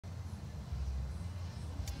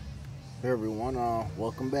Hey everyone,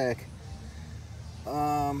 welcome back.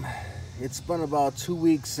 It's been about 2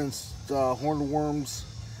 weeks since the hornworms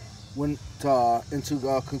went into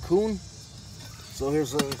cocoon. So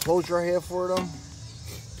here's the enclosure I have for them.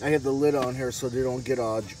 I have the lid on here so they don't get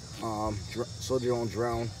so they don't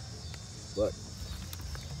drown. But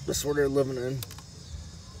this is where they're living in.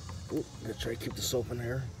 Ooh, I'm gonna try to keep this open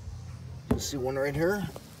here. You see one right here.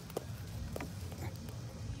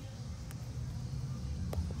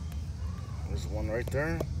 There's one right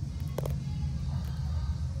there.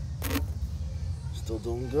 Still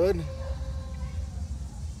doing good.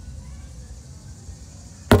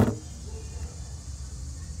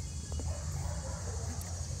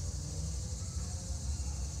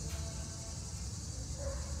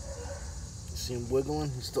 See him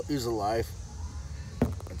wiggling? He's alive.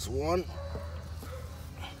 That's one.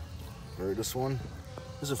 Bury this one.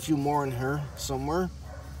 There's a few more in here somewhere.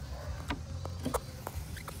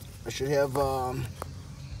 I should have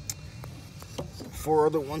 4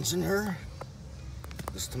 other ones in here.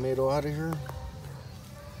 This tomato out of here.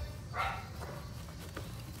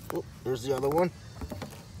 Oh, there's the other one.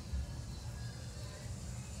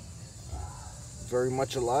 Very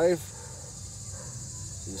much alive.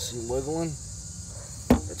 You see him wiggling.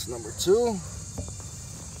 That's number 2.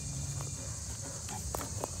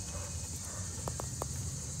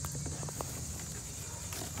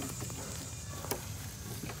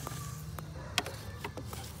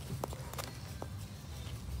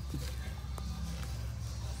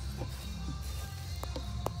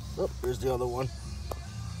 Oh, there's the other one.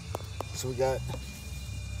 So we got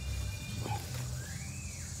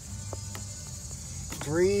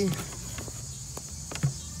 3.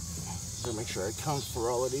 Gotta make sure I count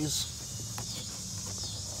for all of these.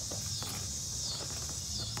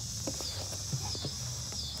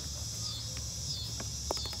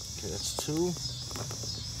 Okay, that's 2.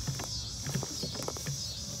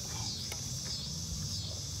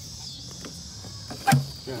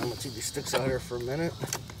 Yeah, I'm gonna take these sticks out here for a minute.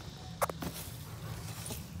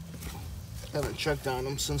 Haven't checked on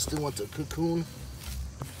them since they went to cocoon.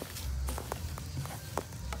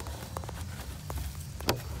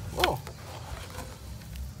 Oh.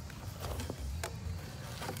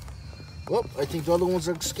 Well, I think the other ones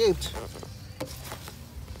have escaped.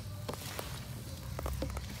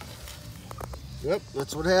 Yep,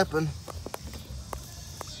 that's what happened.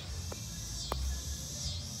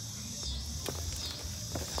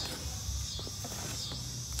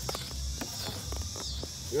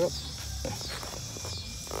 Yep.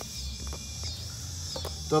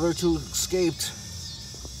 The other 2 escaped.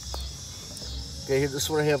 Okay, this is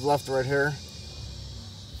what I have left right here.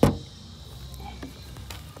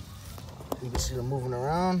 You can see them moving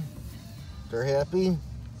around. They're happy.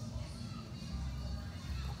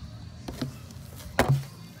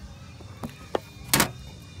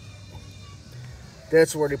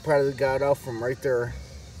 That's where they probably got out from, right there.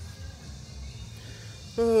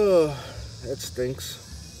 Oh, that stinks.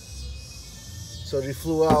 So they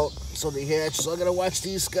flew out, so they hatched. So I gotta watch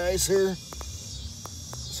these guys here,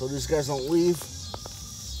 so these guys don't leave.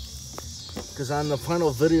 Because on the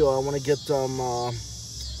final video, I want to get them,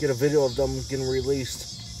 get a video of them getting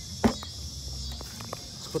released.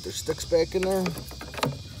 Let's put their sticks back in there.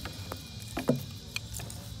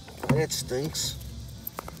 That stinks.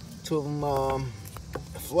 2 of them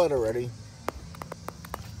fled already.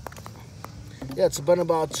 Yeah, it's been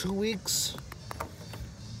about 2 weeks.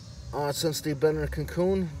 Since they've been in a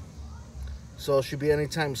cocoon, so it should be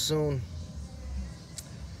anytime soon.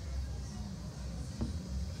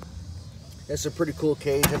 It's a pretty cool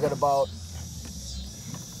cage. I got about,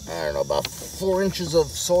 I don't know, about 4 inches of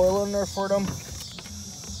soil in there for them.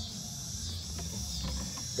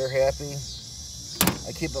 They're happy.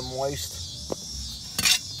 I keep them moist.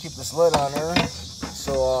 Keep this lid on there,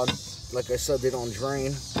 so like I said, they don't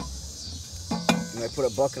drain. And I put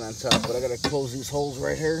a bucket on top, but I gotta close these holes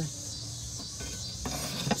right here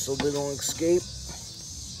so they don't escape.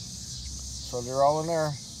 So they're all in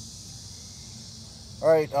there.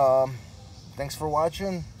 Alright, thanks for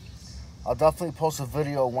watching. I'll definitely post a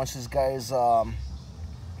video once these guys come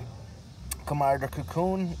out of the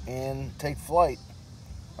cocoon and take flight.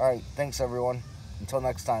 Alright, thanks everyone. Until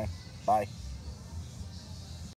next time. Bye.